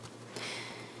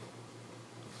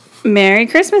Merry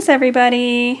Christmas,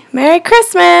 everybody. Merry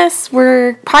Christmas.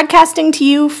 We're podcasting to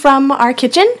you from our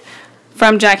kitchen.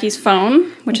 From Jackie's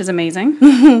phone, which is amazing.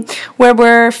 Where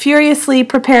we're furiously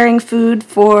preparing food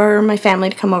for my family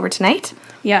to come over tonight.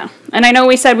 Yeah, and I know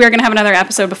we said we were going to have another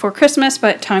episode before Christmas,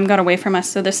 but time got away from us,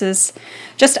 so this is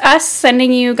just us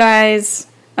sending you guys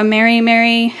a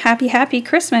merry, happy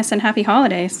Christmas and happy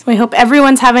holidays. We hope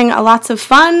everyone's having lots of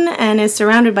fun and is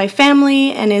surrounded by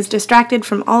family and is distracted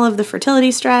from all of the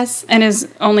fertility stress. And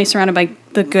is only surrounded by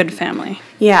the good family.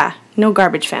 Yeah, no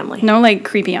garbage family. No,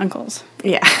 creepy uncles.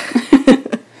 Yeah.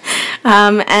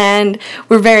 And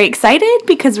we're very excited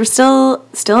because we're still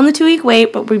in the 2-week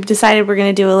wait, but we've decided we're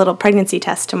going to do a little pregnancy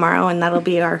test tomorrow, and that'll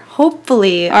be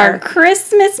hopefully our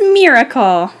Christmas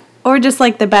miracle. Or just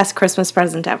the best Christmas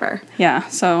present ever. Yeah,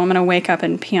 so I'm going to wake up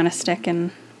and pee on a stick, and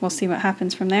we'll see what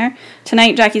happens from there.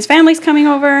 Tonight, Jackie's family's coming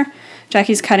over.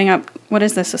 Jackie's cutting up, what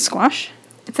is this, a squash?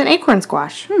 It's an acorn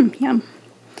squash. Yum.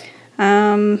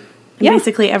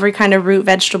 Basically every kind of root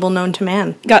vegetable known to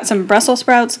man. Got some Brussels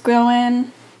sprouts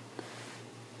going.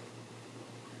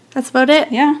 That's about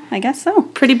it. Yeah, I guess so.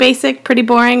 Pretty basic, pretty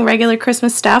boring, regular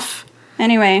Christmas stuff.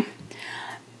 Anyway.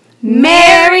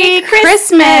 Merry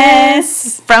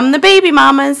Christmas from the baby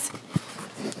mamas.